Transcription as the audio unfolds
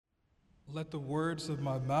Let the words of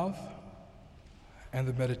my mouth and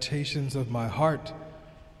the meditations of my heart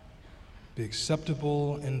be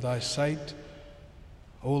acceptable in thy sight,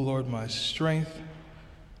 O Lord, my strength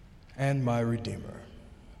and my Redeemer.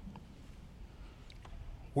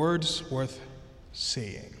 Words worth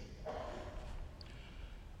saying.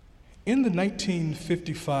 In the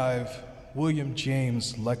 1955 William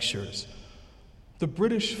James Lectures, the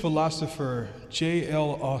British philosopher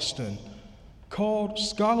J.L. Austin called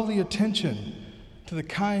scholarly attention to the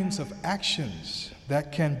kinds of actions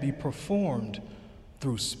that can be performed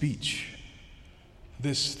through speech.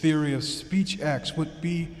 This theory of speech acts would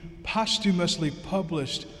be posthumously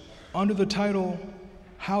published under the title,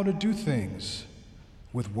 How to Do Things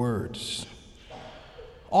with Words.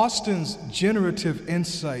 Austin's generative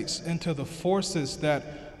insights into the forces that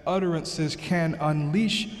utterances can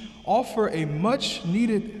unleash offer a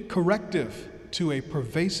much-needed corrective to a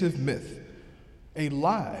pervasive myth, a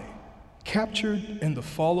lie captured in the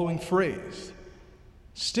following phrase: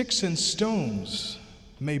 "Sticks and stones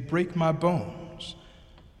may break my bones,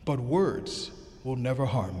 but words will never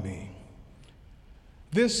harm me."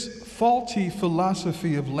 This faulty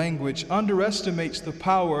philosophy of language underestimates the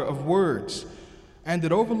power of words, and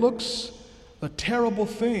it overlooks the terrible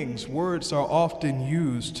things words are often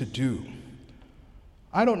used to do.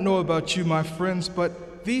 I don't know about you, my friends, but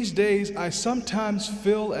these days I sometimes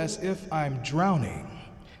feel as if I'm drowning,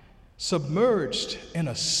 submerged in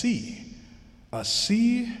a sea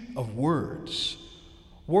of words.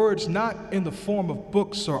 Words not in the form of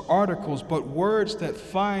books or articles, but words that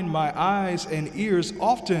find my eyes and ears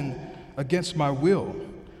often against my will.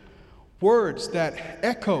 Words that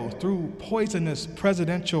echo through poisonous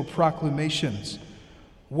presidential proclamations.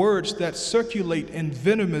 Words that circulate in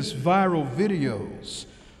venomous viral videos.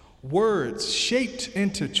 Words shaped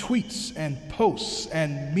into tweets and posts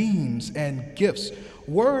and memes and GIFs.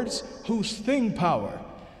 Words whose sting power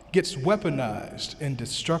gets weaponized in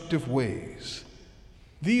destructive ways.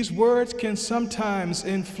 These words can sometimes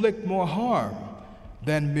inflict more harm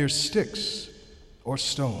than mere sticks or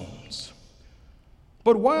stones.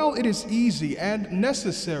 But while it is easy and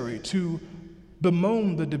necessary to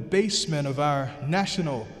bemoan the debasement of our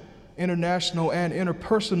national, international, and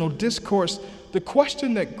interpersonal discourse, the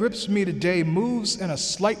question that grips me today moves in a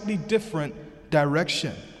slightly different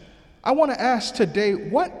direction. I want to ask today,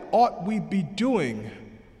 what ought we be doing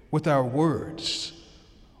with our words?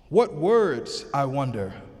 What words, I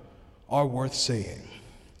wonder, are worth saying?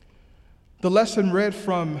 The lesson read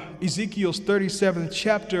from Ezekiel's 37th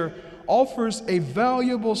chapter offers a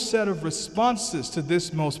valuable set of responses to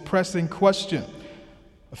this most pressing question.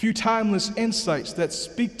 A few timeless insights that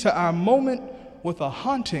speak to our moment with a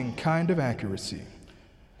haunting kind of accuracy.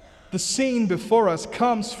 The scene before us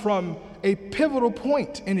comes from a pivotal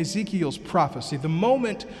point in Ezekiel's prophecy, the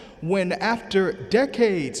moment when, after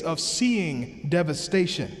decades of seeing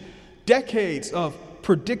devastation, decades of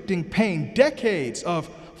predicting pain, decades of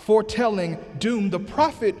foretelling doom, the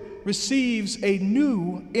prophet receives a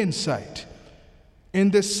new insight. In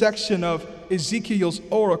this section of Ezekiel's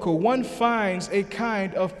oracle, one finds a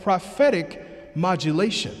kind of prophetic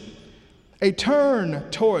modulation, a turn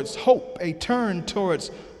towards hope, a turn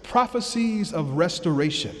towards prophecies of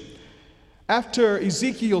restoration. After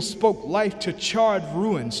Ezekiel spoke life to charred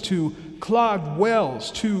ruins, to clogged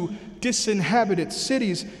wells, to disinhabited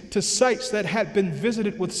cities, to sites that had been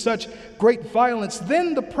visited with such great violence,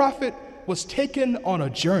 then the prophet was taken on a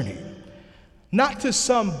journey, not to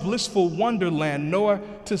some blissful wonderland, nor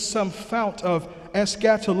to some fount of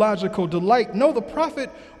eschatological delight. No, the prophet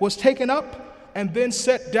was taken up and then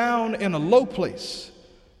set down in a low place,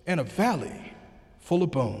 in a valley full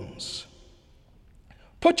of bones.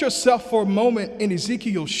 Put yourself for a moment in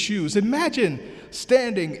Ezekiel's shoes. Imagine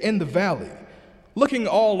standing in the valley, looking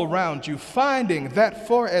all around you, finding that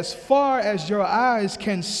for as far as your eyes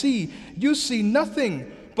can see, you see nothing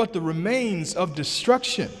but the remains of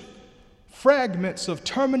destruction, fragments of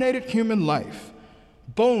terminated human life,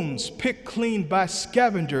 bones picked clean by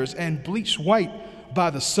scavengers and bleached white by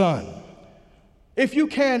the sun. If you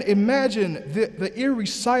can imagine the eerie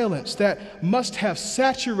silence that must have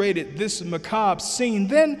saturated this macabre scene,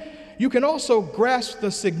 then you can also grasp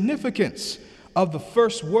the significance of the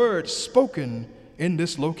first words spoken in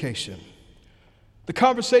this location. The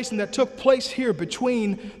conversation that took place here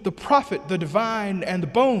between the prophet, the divine, and the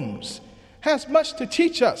bones has much to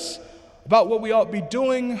teach us about what we ought to be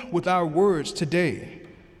doing with our words today.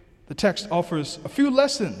 The text offers a few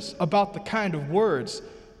lessons about the kind of words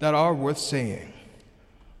that are worth saying.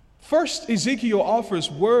 First, Ezekiel offers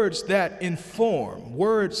words that inform,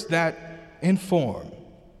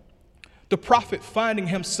 The prophet, finding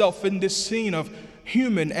himself in this scene of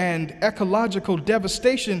human and ecological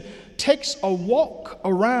devastation, takes a walk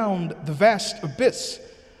around the vast abyss,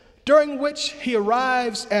 during which he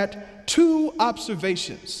arrives at two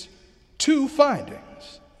observations, two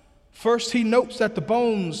findings. First, he notes that the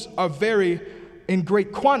bones are in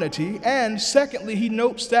great quantity, and secondly, he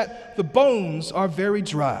notes that the bones are very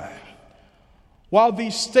dry. While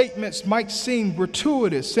these statements might seem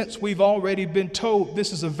gratuitous, since we've already been told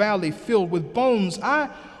this is a valley filled with bones, I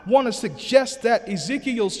want to suggest that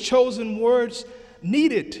Ezekiel's chosen words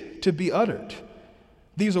needed to be uttered.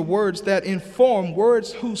 These are words that inform,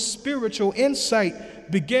 words whose spiritual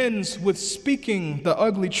insight begins with speaking the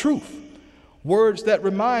ugly truth, words that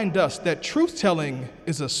remind us that truth-telling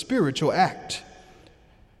is a spiritual act.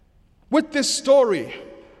 With this story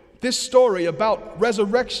about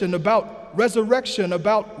resurrection, about restoration,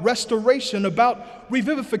 about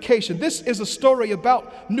revivification. This is a story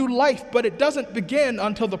about new life, but it doesn't begin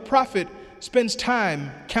until the prophet spends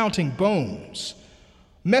time counting bones.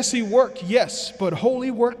 Messy work, yes, but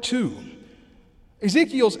holy work too.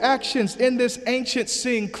 Ezekiel's actions in this ancient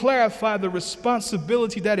scene clarify the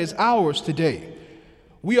responsibility that is ours today.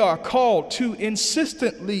 We are called to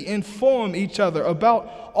insistently inform each other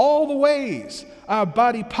about all the ways our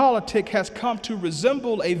body politic has come to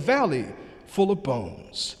resemble a valley full of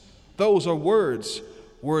bones. Those are words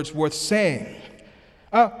worth saying.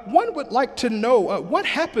 One would like to know what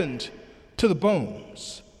happened to the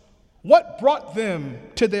bones? What brought them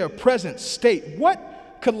to their present state?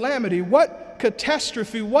 What calamity, what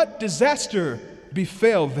catastrophe, what disaster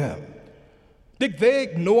befell them? Did they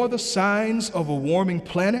ignore the signs of a warming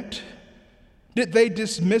planet? Did they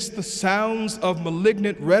dismiss the sounds of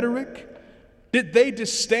malignant rhetoric? Did they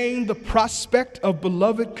disdain the prospect of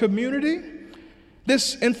beloved community?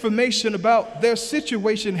 This information about their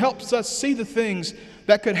situation helps us see the things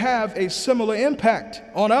that could have a similar impact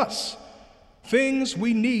on us, things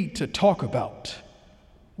we need to talk about.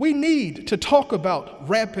 We need to talk about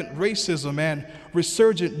rampant racism and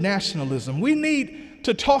resurgent nationalism. We need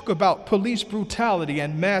to talk about police brutality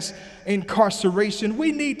and mass incarceration.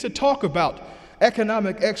 We need to talk about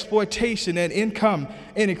economic exploitation and income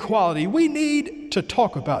inequality. We need to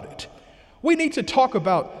talk about it. We need to talk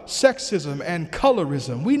about sexism and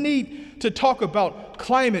colorism. We need to talk about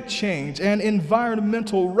climate change and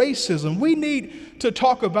environmental racism. We need to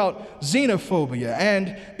talk about xenophobia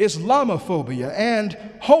and Islamophobia and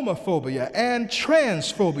homophobia and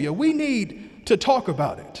transphobia. We need to talk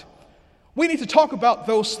about it. We need to talk about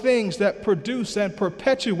those things that produce and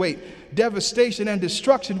perpetuate devastation and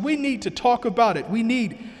destruction. We need to talk about it. We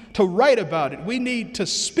need to write about it. We need to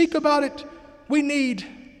speak about it. We need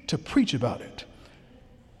to preach about it.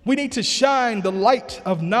 We need to shine the light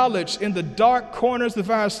of knowledge in the dark corners of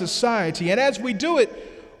our society. And as we do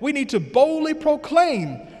it, we need to boldly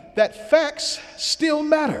proclaim that facts still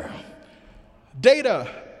matter. Data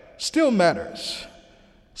still matters.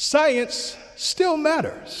 Science still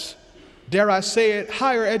matters. Dare I say it,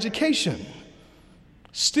 higher education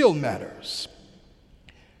still matters.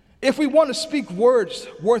 If we want to speak words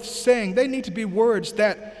worth saying, they need to be words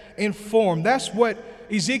that inform. That's what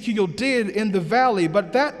Ezekiel did in the valley,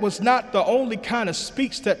 but that was not the only kind of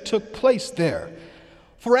speech that took place there.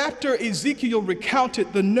 For after Ezekiel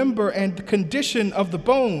recounted the number and condition of the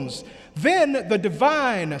bones, then the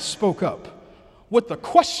divine spoke up with a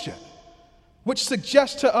question, which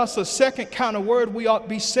suggests to us a second kind of word we ought to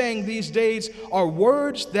be saying these days are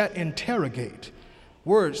words that interrogate.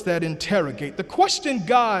 Words that interrogate. The question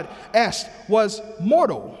God asked was,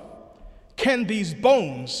 mortal, can these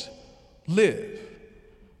bones live?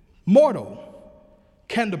 Mortal,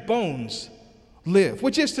 can the bones live?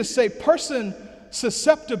 Which is to say, person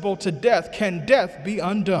susceptible to death, can death be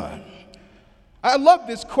undone? I love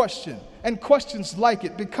this question and questions like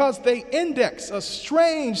it because they index a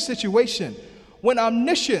strange situation when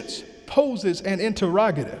omniscience poses an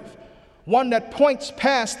interrogative, one that points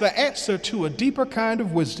past the answer to a deeper kind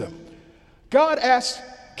of wisdom. God asked,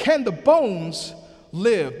 can the bones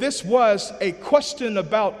live? This was a question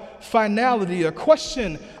about finality, a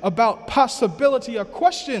question about possibility, a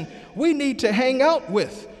question we need to hang out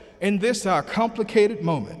with in this our complicated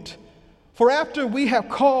moment. For after we have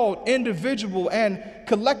called individual and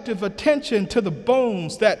collective attention to the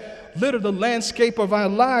bones that litter the landscape of our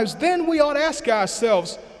lives, then we ought to ask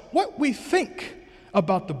ourselves what we think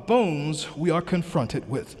about the bones we are confronted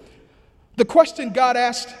with. The question God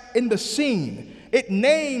asked in the scene, it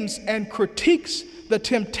names and critiques the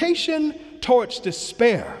temptation towards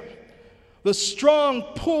despair, the strong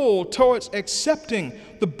pull towards accepting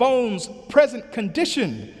the bones' present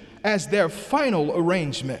condition as their final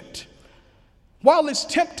arrangement. While it's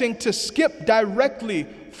tempting to skip directly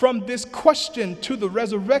from this question to the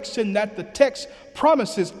resurrection that the text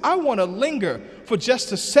promises, I want to linger for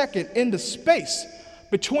just a second in the space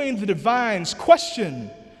between the divine's question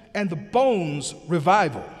and the bones'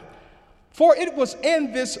 revival. For it was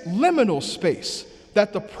in this liminal space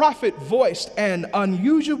that the prophet voiced an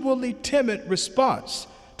unusually timid response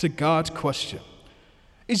to God's question.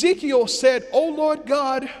 Ezekiel said, "O Lord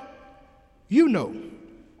God, you know,"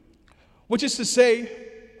 which is to say,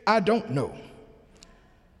 I don't know.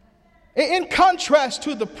 In contrast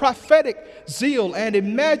to the prophetic zeal and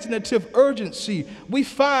imaginative urgency we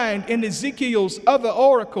find in Ezekiel's other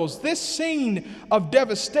oracles, this scene of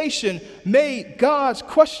devastation made God's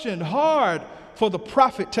question hard for the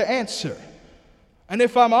prophet to answer. And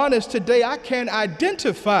if I'm honest today, I can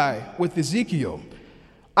identify with Ezekiel.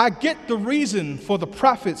 I get the reason for the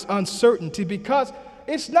prophet's uncertainty because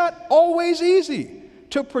it's not always easy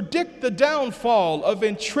to predict the downfall of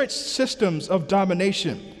entrenched systems of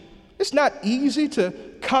domination. It's not easy to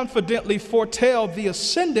confidently foretell the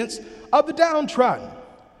ascendance of the downtrodden.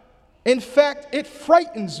 In fact, it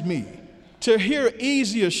frightens me to hear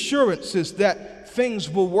easy assurances that things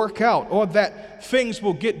will work out or that things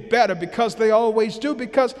will get better, because they always do,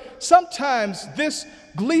 because sometimes this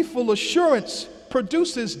gleeful assurance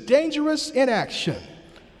produces dangerous inaction.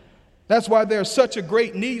 That's why there's such a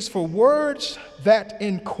great need for words that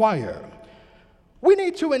inquire. We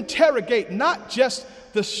need to interrogate not just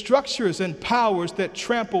the structures and powers that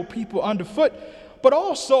trample people underfoot, but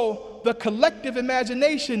also the collective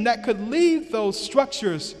imagination that could leave those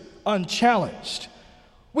structures unchallenged.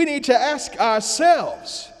 We need to ask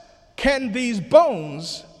ourselves, can these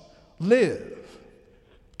bones live?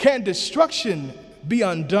 Can destruction be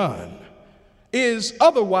undone? Is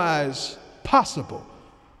otherwise possible?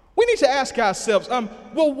 We need to ask ourselves,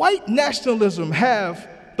 will white nationalism have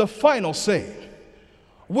the final say?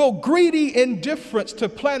 Will greedy indifference to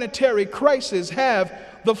planetary crisis have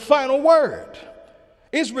the final word?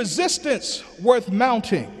 Is resistance worth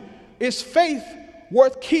mounting? Is faith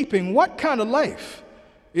worth keeping? What kind of life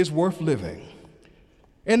is worth living?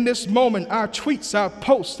 In this moment, our tweets, our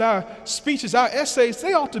posts, our speeches, our essays,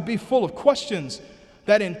 they ought to be full of questions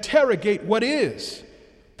that interrogate what is,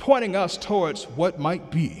 pointing us towards what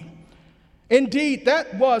might be. Indeed,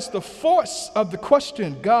 that was the force of the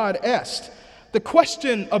question God asked. The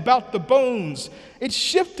question about the bones, it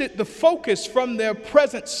shifted the focus from their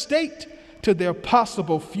present state to their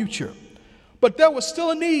possible future. But there was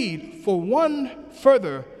still a need for one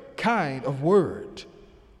further kind of word.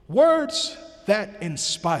 Words that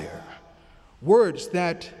inspire. Words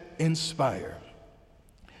that inspire.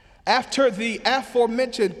 After the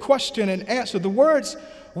aforementioned question and answer, the words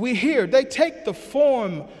we hear, they take the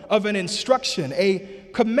form of an instruction, a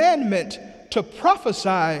commandment to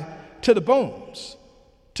prophesy to the bones,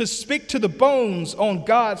 to speak to the bones on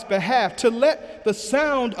God's behalf, to let the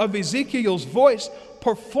sound of Ezekiel's voice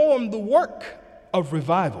perform the work of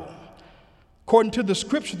revival. According to the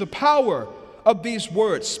scripture, the power of these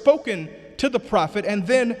words spoken to the prophet and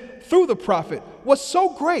then through the prophet was so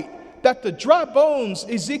great that the dry bones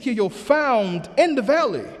Ezekiel found in the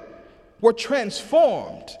valley were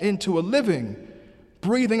transformed into a living,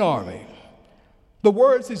 breathing army. The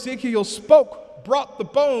words Ezekiel spoke brought the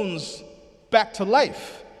bones back to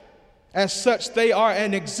life. As such, they are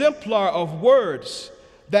an exemplar of words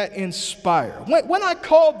that inspire. When I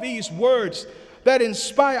call these words that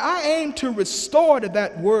inspire, I aim to restore to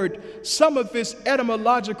that word some of its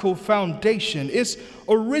etymological foundation, its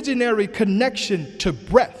originary connection to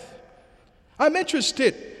breath. I'm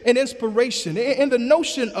interested in inspiration, in the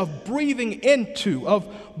notion of breathing into, of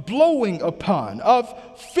blowing upon, of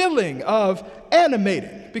filling, of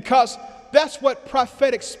animating, because that's what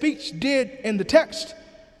prophetic speech did in the text.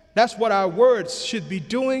 That's what our words should be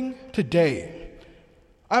doing today.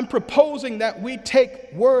 I'm proposing that we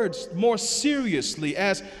take words more seriously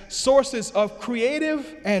as sources of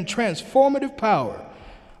creative and transformative power.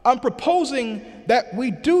 I'm proposing that we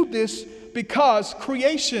do this because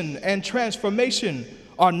creation and transformation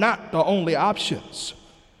are not the only options.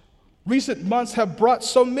 Recent months have brought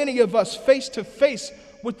so many of us face to face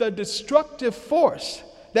with a destructive force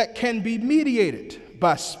that can be mediated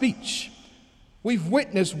by speech. We've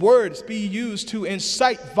witnessed words be used to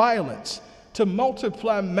incite violence, to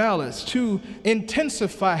multiply malice, to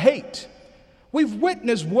intensify hate. We've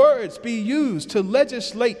witnessed words be used to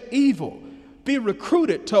legislate evil, be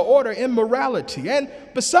recruited to order immorality. And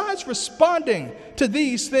besides responding to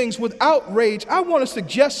these things with outrage, I want to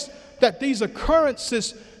suggest that these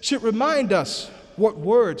occurrences should remind us what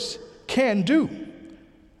words can do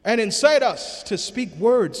and incite us to speak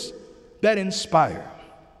words that inspire.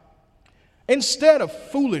 Instead of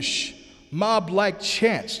foolish, mob-like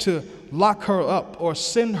chants to lock her up or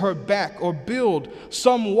send her back or build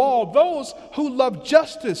some wall, those who love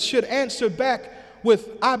justice should answer back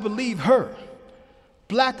with, I believe her.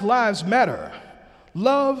 Black lives matter.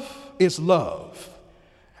 Love is love.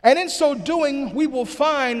 And in so doing, we will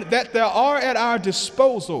find that there are at our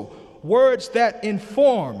disposal words that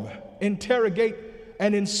inform, interrogate,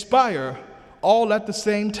 and inspire all at the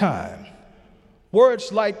same time.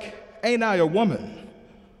 Words like, ain't I a woman?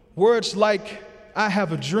 Words like, I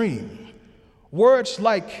have a dream. Words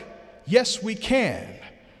like, yes, we can.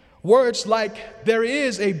 Words like, there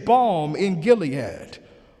is a balm in Gilead.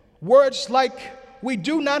 Words like, we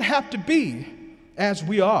do not have to be as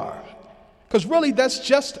we are. Because really, that's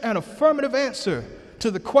just an affirmative answer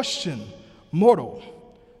to the question, mortal,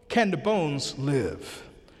 can the bones live?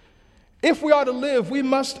 If we are to live, we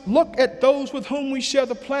must look at those with whom we share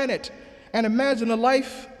the planet and imagine a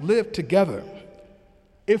life lived together.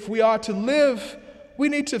 If we are to live, we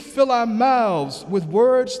need to fill our mouths with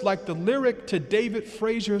words like the lyric to David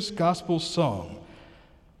Fraser's gospel song.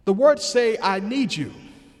 The words say, I need you.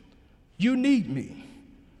 You need me.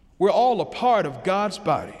 We're all a part of God's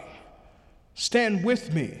body. Stand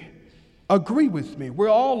with me. Agree with me. We're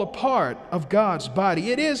all a part of God's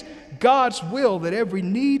body. It is God's will that every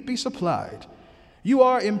need be supplied. You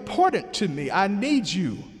are important to me. I need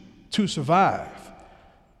you to survive.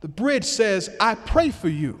 The bridge says, I pray for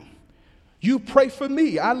you. You pray for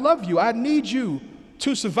me. I love you. I need you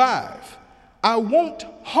to survive. I won't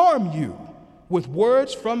harm you with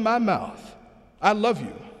words from my mouth. I love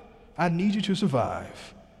you. I need you to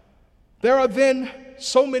survive. There are then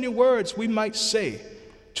so many words we might say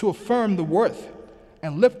to affirm the worth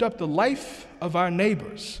and lift up the life of our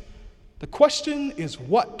neighbors. The question is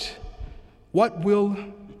what? What will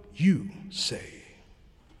you say?